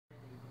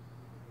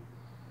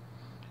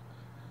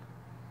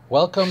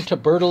Welcome to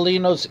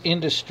Bertolino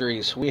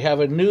Industries. We have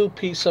a new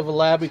piece of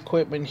lab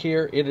equipment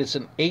here. It is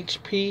an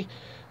HP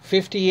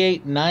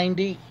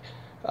 5890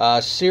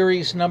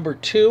 series number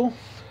 2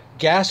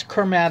 gas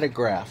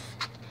chromatograph.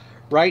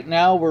 Right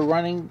now we're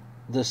running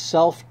the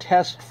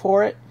self-test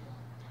for it.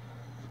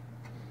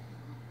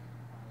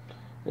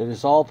 It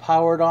is all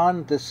powered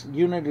on. This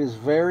unit is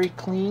very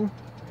clean.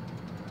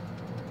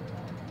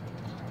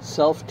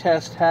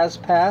 Self-test has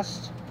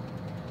passed.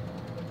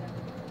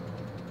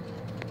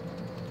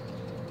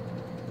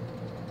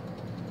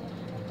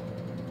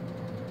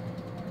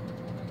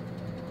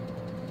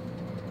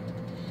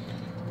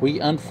 We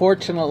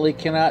unfortunately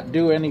cannot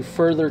do any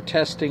further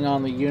testing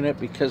on the unit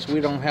because we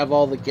don't have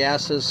all the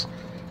gases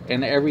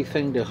and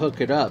everything to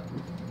hook it up.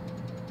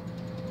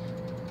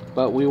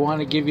 But we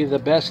want to give you the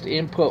best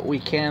input we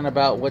can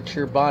about what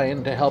you're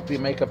buying to help you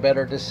make a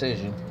better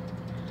decision.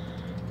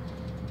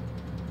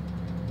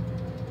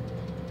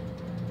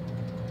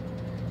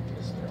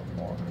 Is there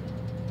more?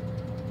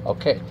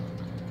 Okay.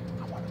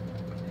 I want to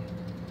open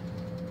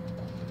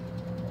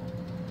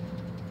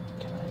it.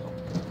 Can I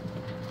open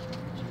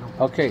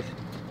it? Okay.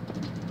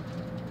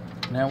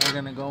 Now we're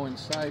going to go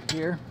inside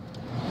here.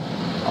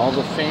 All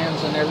the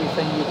fans and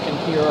everything you can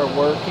hear are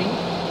working.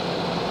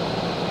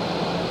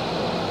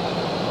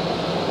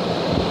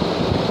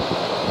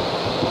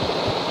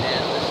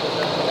 And this is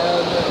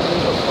another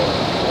beautiful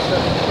piece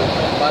of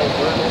equipment by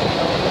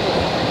Bertolino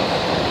Industries.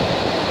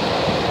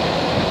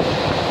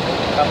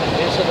 Come and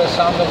visit us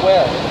on the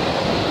web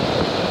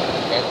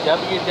at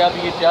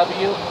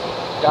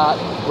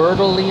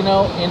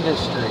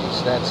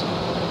www.bertolinoindustries. That's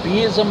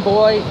B as in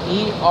boy,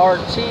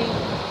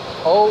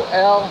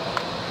 ERTOLINO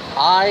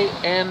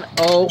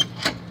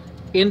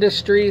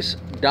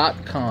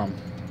Industries.com.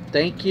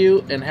 Thank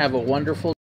you and have a wonderful day.